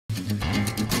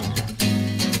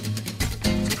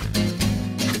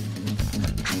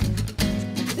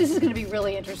This is going to be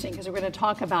really interesting because we're going to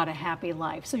talk about a happy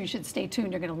life. So you should stay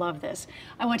tuned. You're going to love this.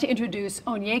 I want to introduce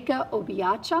Onyeka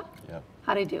Obiacha. Yep.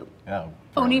 How'd I do? Yeah.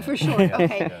 Oni for short.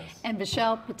 Okay. Yes. And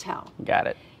Vishal Patel. Got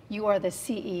it. You are the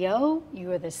CEO.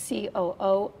 You are the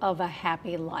COO of A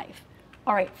Happy Life.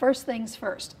 All right. First things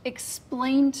first.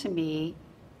 Explain to me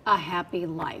A Happy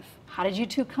Life. How did you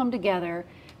two come together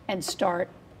and start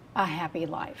A Happy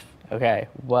Life? Okay.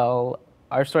 Well,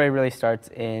 our story really starts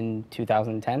in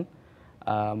 2010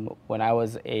 when I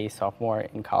was a sophomore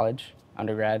in college,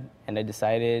 undergrad, and I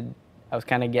decided I was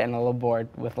kind of getting a little bored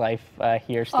with life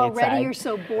here stateside. Already you're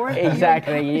so bored?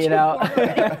 Exactly, you know.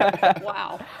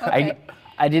 Wow. Okay.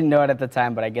 I didn't know it at the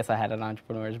time, but I guess I had an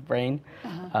entrepreneur's brain.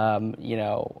 You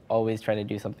know, always try to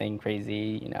do something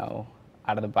crazy, you know,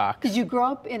 out of the box. Did you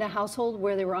grow up in a household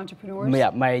where there were entrepreneurs? Yeah,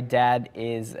 my dad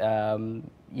is,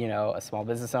 you know, a small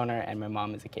business owner, and my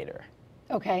mom is a caterer.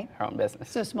 Okay. Her own business.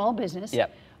 So small business.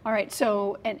 Yep. All right.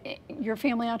 So, and your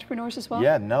family entrepreneurs as well?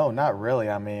 Yeah, no, not really.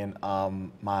 I mean,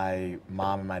 my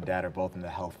mom and my dad are both in the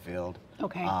health field.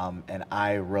 Okay. And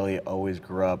I really always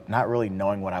grew up not really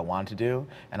knowing what I wanted to do,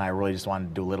 and I really just wanted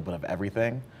to do a little bit of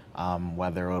everything,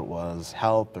 whether it was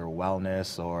health or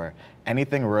wellness or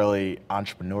anything really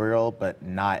entrepreneurial, but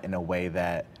not in a way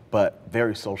that, but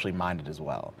very socially minded as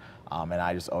well. And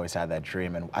I just always had that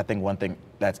dream. And I think one thing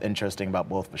that's interesting about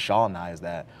both Vishal and I is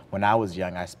that when I was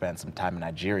young, I spent some time in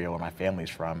Nigeria, where my family's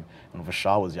from. When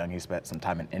Vishal was young, he spent some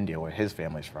time in India, where his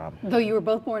family's from. Though you were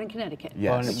both born in Connecticut.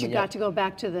 Yes. But you got to go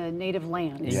back to the native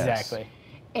land. Yes. Exactly.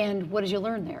 And what did you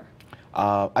learn there?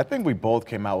 I think we both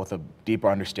came out with a deeper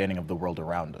understanding of the world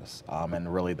around us,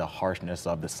 and really the harshness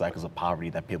of the cycles of poverty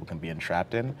that people can be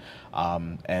entrapped in.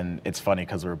 And it's funny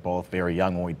because we were both very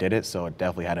young when we did it, so it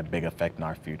definitely had a big effect in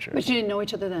our future. But you didn't know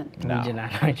each other then? No. We did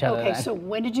not know each other Okay, then. so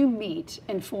when did you meet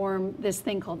and form this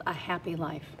thing called A Happy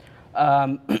Life?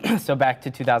 So back to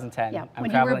 2010. Yeah, I'm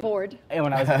when you were traveling- bored. And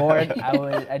when I was bored,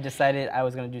 I decided I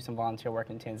was going to do some volunteer work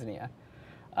in Tanzania.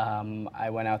 I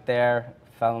went out there,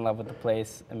 fell in love with the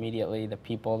place immediately, the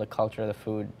people, the culture, the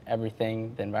food,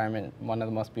 everything, the environment, one of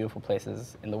the most beautiful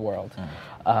places in the world.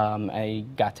 I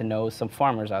got to know some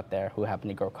farmers out there who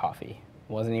happened to grow coffee.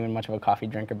 Wasn't even much of a coffee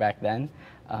drinker back then,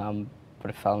 but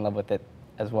I fell in love with it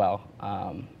as well.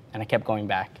 And I kept going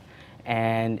back.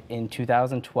 And in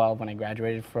 2012, when I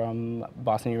graduated from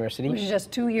Boston University, Which is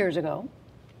just 2 years ago.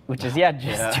 which is, yeah,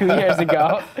 just 2 years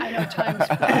ago. I know time's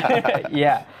flying.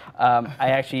 Yeah. I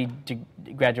actually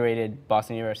graduated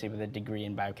Boston University with a degree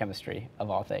in biochemistry, of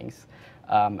all things.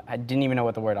 I didn't even know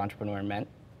what the word entrepreneur meant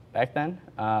back then.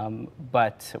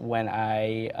 But when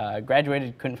I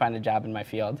graduated, couldn't find a job in my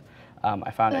field. I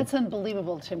found That's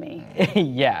unbelievable to me.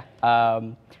 yeah.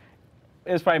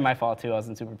 It was probably my fault, too. I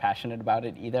wasn't super passionate about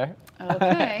it either.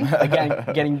 Okay. Again,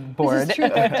 getting bored. This is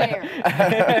truth or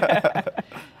dare.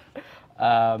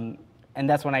 And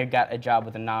that's when I got a job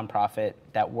with a nonprofit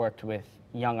that worked with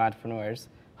young entrepreneurs,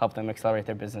 help them accelerate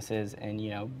their businesses and,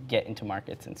 you know, get into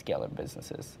markets and scale their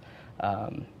businesses.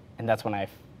 And that's when I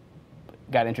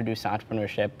got introduced to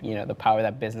entrepreneurship, you know, the power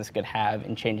that business could have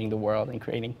in changing the world and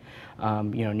creating,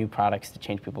 you know, new products to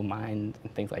change people's minds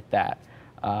and things like that.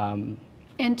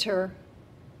 Enter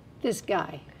this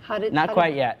guy. Not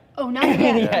quite yet. Oh, not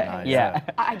yet. Yeah. Yeah.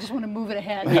 I just want to move it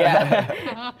ahead.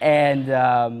 Yeah.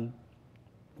 And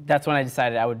that's when I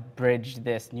decided I would bridge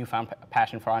this newfound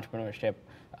passion for entrepreneurship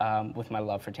with my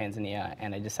love for Tanzania,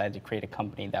 and I decided to create a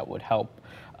company that would help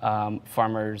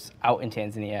farmers out in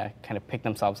Tanzania kind of pick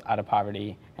themselves out of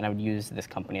poverty, and I would use this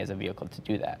company as a vehicle to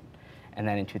do that. And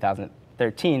then in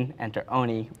 2013, enter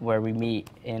Oni, where we meet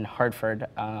in Hartford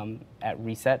at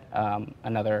Reset,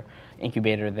 another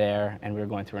incubator there, and we were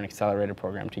going through an accelerator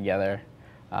program together.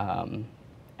 And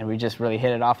we just really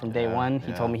hit it off from day one.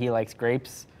 He told me he likes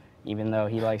grapes. Even though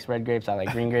he likes red grapes, I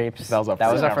like green grapes. That was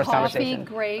our first conversation.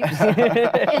 Coffee, grapes.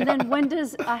 And then when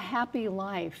does A Happy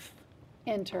Life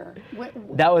enter?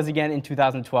 That was again in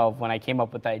 2012 when I came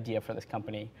up with the idea for this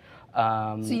company.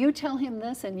 So you tell him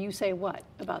this and you say what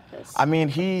about this? I mean,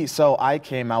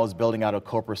 I was building out a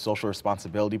corporate social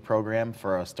responsibility program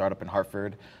for a startup in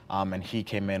Hartford, and he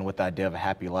came in with the idea of A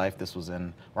Happy Life. This was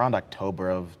in around October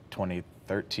of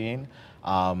 2013.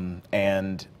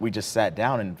 And we just sat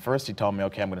down, and first he told me,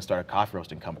 okay, I'm gonna start a coffee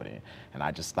roasting company. And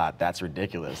I just thought, that's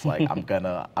ridiculous. Like, I'm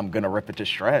gonna rip it to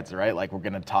shreds, right? Like, we're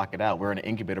gonna talk it out. We're an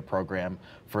incubator program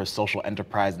for social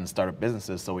enterprise and startup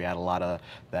businesses, so we had a lot of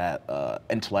that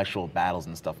intellectual battles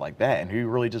and stuff like that. And he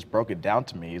really just broke it down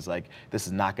to me. He's like, this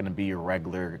is not gonna be your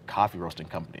regular coffee roasting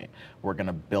company. We're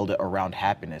gonna build it around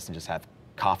happiness and just have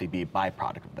coffee be a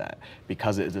byproduct of that,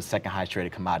 because it is the second highest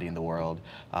traded commodity in the world,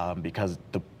 because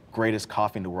the greatest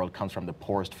coffee in the world comes from the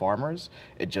poorest farmers.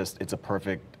 It's a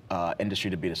perfect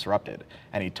industry to be disrupted.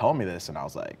 And he told me this, and I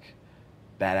was like,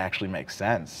 that actually makes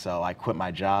sense. So I quit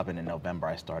my job, and in November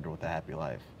I started with A Happy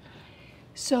Life.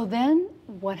 So then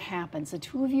what happens? The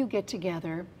two of you get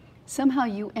together. Somehow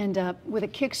you end up with a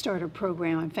Kickstarter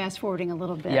program, I'm fast forwarding a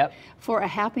little bit, Yep. for a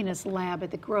happiness lab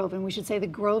at the Grove. And we should say the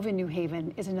Grove in New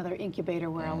Haven is another incubator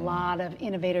where a lot of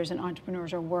innovators and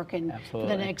entrepreneurs are working for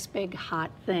the next big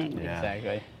hot thing. Yeah.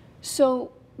 Exactly.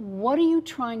 So what are you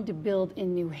trying to build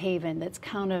in New Haven that's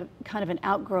kind of an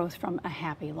outgrowth from A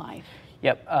Happy Life?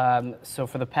 Yep. So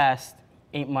for the past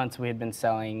 8 months, we had been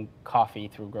selling coffee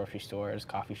through grocery stores,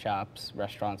 coffee shops,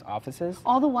 restaurants, offices.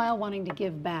 All the while wanting to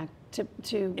give back to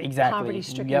Exactly.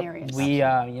 poverty-stricken Yep. areas. We,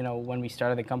 when we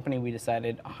started the company, we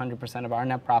decided 100% of our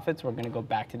net profits were going to go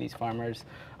back to these farmers,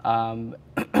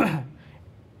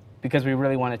 because we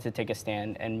really wanted to take a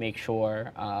stand and make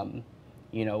sure,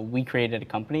 we created a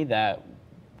company that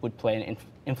would play an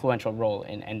influential role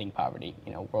in ending poverty,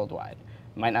 worldwide.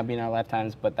 Might not be in our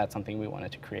lifetimes, but that's something we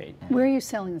wanted to create. Where are you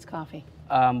selling this coffee?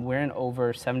 We're in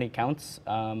over 70 accounts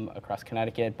across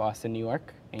Connecticut, Boston, New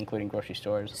York, including grocery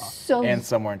stores. So And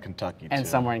somewhere in Kentucky, too. And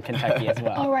somewhere in Kentucky as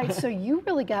well. all right, so you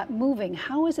really got moving.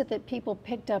 How is it that people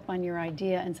picked up on your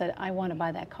idea and said, I want to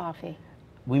buy that coffee?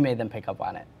 We made them pick up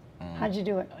on it. How'd you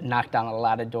do it? Knocked down a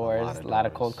lot of doors, a lot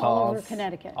of cold calls. All over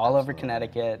Connecticut. All over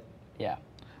Connecticut, yeah.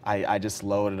 I just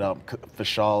loaded up.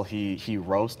 Vishal, he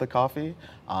roasts the coffee,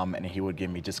 and he would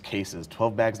give me just cases,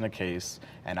 12 bags in a case,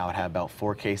 and I would have about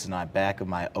 4 cases on the back of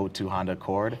my '02 Honda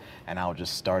Accord, and I would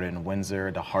just start in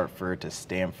Windsor to Hartford to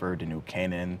Stamford to New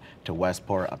Canaan to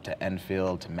Westport up to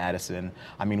Enfield to Madison.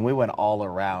 I mean, we went all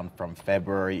around from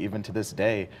February even to this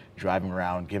day, driving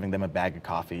around, giving them a bag of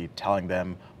coffee, telling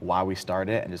them why we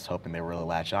started, and just hoping they really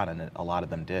latch on, and a lot of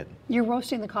them did. You're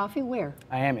roasting the coffee where?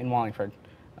 I am in Wallingford.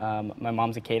 My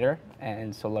mom's a caterer,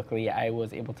 and so luckily I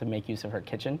was able to make use of her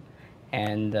kitchen,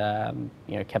 and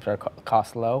kept our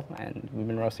costs low, and we've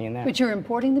been roasting in there. But you're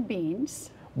importing the beans.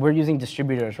 We're using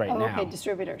distributors right now. Okay,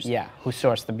 distributors. Yeah, who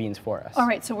source the beans for us. All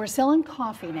right, so we're selling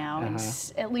coffee now in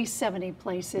at least 70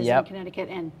 places Yep. in Connecticut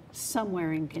and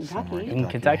somewhere in Kentucky. In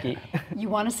Kentucky. You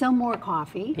want to sell more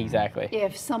coffee. Exactly.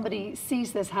 If somebody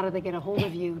sees this, how do they get a hold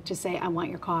of you to say, I want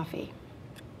your coffee?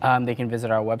 They can visit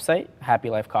our website,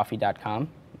 happylifecoffee.com.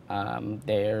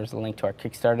 There's a link to our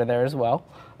Kickstarter there as well,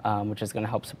 which is going to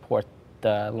help support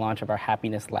the launch of our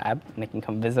Happiness Lab. And they can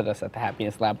come visit us at the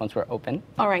Happiness Lab once we're open.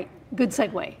 All right, good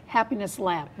segue. Happiness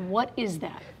Lab, what is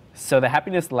that? So the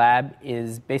Happiness Lab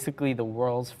is basically the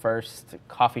world's first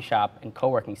coffee shop and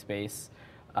co-working space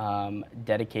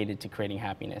dedicated to creating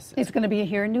happiness. It's going to be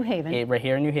here in New Haven. Right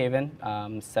here in New Haven,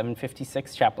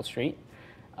 756 Chapel Street.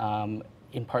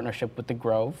 In partnership with the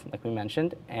Grove, like we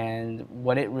mentioned. And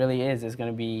what it really is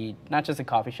going to be not just a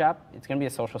coffee shop, it's going to be a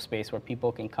social space where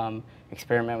people can come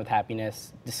experiment with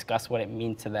happiness, discuss what it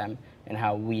means to them, and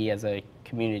how we as a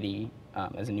community,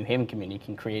 as a New Haven community,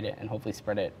 can create it and hopefully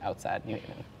spread it outside New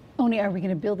Haven. Oni, are we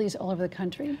going to build these all over the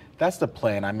country? That's the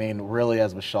plan. I mean, really,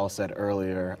 as Vishal said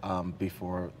earlier,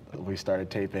 before we started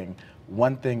taping,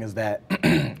 one thing is that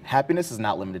happiness is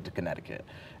not limited to Connecticut.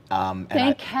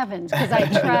 Thank heavens, because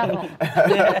I travel.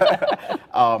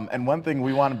 And one thing,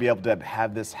 we want to be able to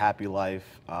have this happy life,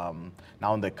 not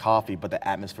only the coffee, but the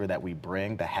atmosphere that we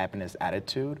bring, the happiness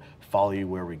attitude, follow you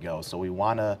where we go. So we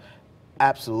want to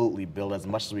absolutely build as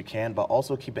much as we can, but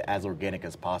also keep it as organic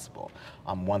as possible.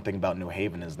 One thing about New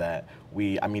Haven is that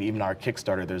even our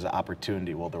Kickstarter, there's an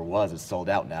opportunity, well, there was, it's sold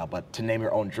out now, but to name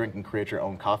your own drink and create your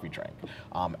own coffee drink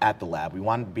at the lab. We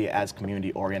want to be as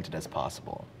community oriented as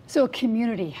possible. So a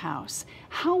community house.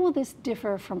 How will this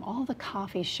differ from all the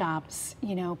coffee shops,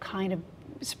 kind of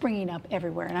springing up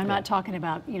everywhere? And I'm not talking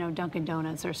about, Dunkin'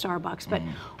 Donuts or Starbucks, but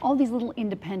all these little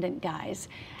independent guys.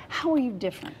 How are you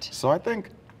different? So I think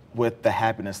with the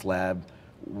Happiness Lab,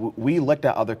 we looked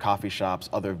at other coffee shops,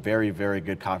 other very, very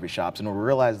good coffee shops, and we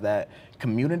realized that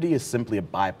community is simply a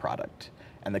byproduct.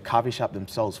 And the coffee shop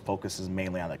themselves focuses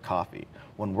mainly on the coffee.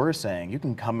 When we're saying you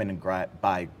can come in and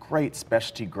buy great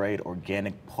specialty grade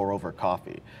organic pour over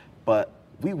coffee, but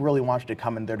we really want you to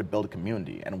come in there to build a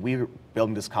community, and we're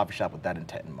building this coffee shop with that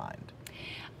intent in mind.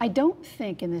 I don't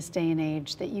think in this day and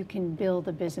age that you can build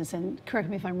a business, and correct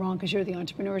me if I'm wrong because you're the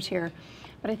entrepreneurs here,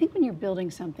 but I think when you're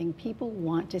building something, people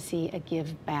want to see a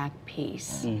give back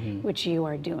piece, which you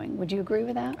are doing. Would you agree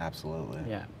with that? Absolutely.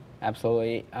 Yeah,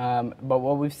 absolutely. But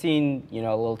what we've seen, a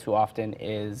little too often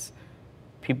is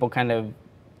people kind of,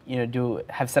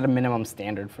 have set a minimum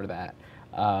standard for that.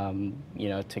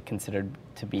 to consider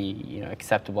to be,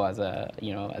 acceptable as a,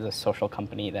 as a social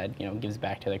company that, gives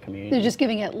back to their community. They're just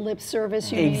giving it lip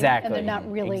service, you mean? Exactly. And they're not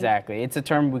really. Exactly. It's a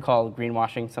term we call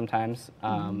greenwashing sometimes.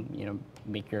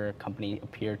 Make your company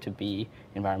appear to be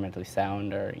environmentally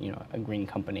sound or, a green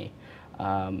company.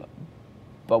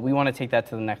 But we want to take that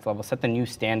to the next level, set the new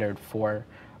standard for,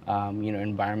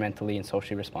 environmentally and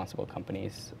socially responsible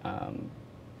companies.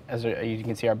 As you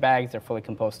can see, our bags, they're fully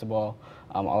compostable.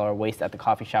 All our waste at the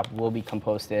coffee shop will be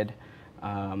composted.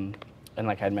 And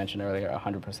like I had mentioned earlier,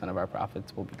 100% of our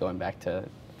profits will be going back to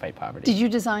fight poverty. Did you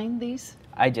design these?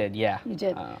 I did, yeah. You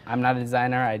did? I'm not a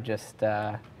designer. I just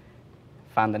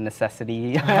found the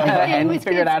necessity and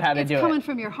figured out how to do it. It's coming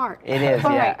from your heart. It is,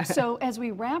 All yeah. right, so as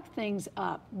we wrap things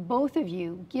up, both of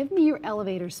you, give me your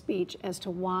elevator speech as to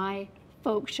why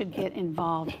folks should get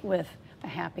involved with a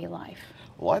happy life.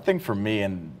 Well, I think for me,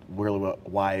 and really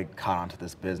why I caught onto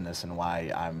this business and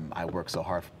why I work so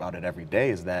hard about it every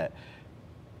day, is that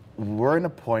we're in a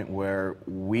point where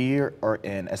we are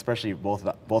in, especially both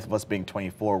of us being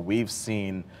 24, we've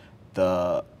seen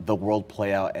the world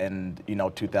play out in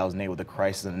 2008 with the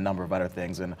crisis and a number of other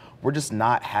things, and we're just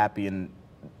not happy in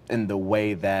the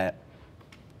way that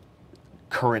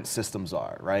current systems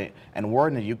are, right? And we're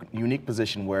in a unique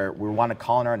position where we want to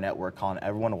call on our network, calling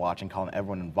everyone watching, calling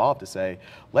everyone involved to say,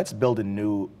 let's build a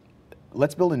new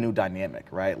dynamic,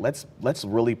 right? Let's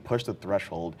really push the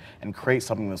threshold and create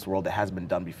something in this world that hasn't been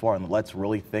done before, and let's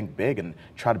really think big and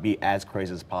try to be as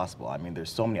crazy as possible. I mean,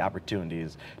 there's so many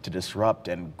opportunities to disrupt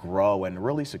and grow and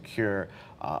really secure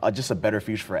just a better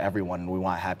future for everyone, and we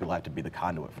want Happy Life to be the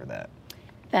conduit for that.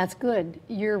 That's good.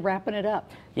 You're wrapping it up.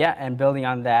 Yeah, and building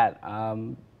on that,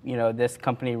 this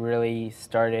company really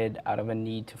started out of a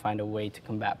need to find a way to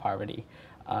combat poverty.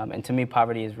 And to me,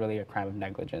 poverty is really a crime of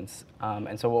negligence.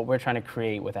 And so what we're trying to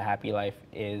create with a happy life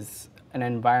is an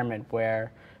environment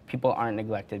where people aren't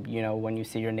neglected. When you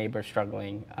see your neighbor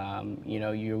struggling,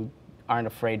 you aren't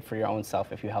afraid for your own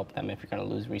self if you help them, if you're going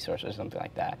to lose resources or something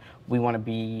like that. We want to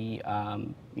be,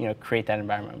 create that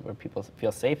environment where people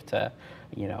feel safe to,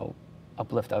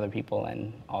 uplift other people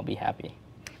and all be happy.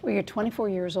 Well, you're 24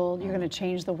 years old. You're going to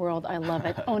change the world. I love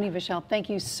it. Oni Vishal, thank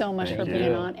you so much for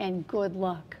being on, and good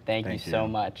luck. Thank you so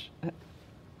much.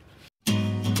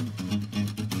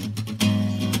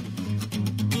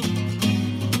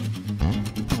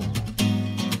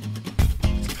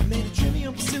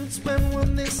 Spend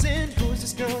one this in. Who's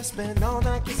this girl? Spend all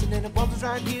night kissing, and if one was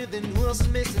right here, then who else is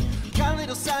missing? Got a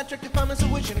little sidetracked if I'm so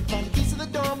wishing to find the keys to the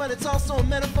door, but it's also a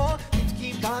metaphor. Things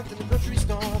keep locked in the grocery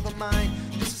store of my mind.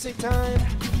 Just to save time,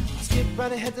 skip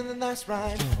right ahead to the last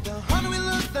ride. The harder we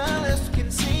look, the less we can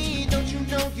see. Don't you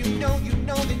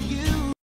know that you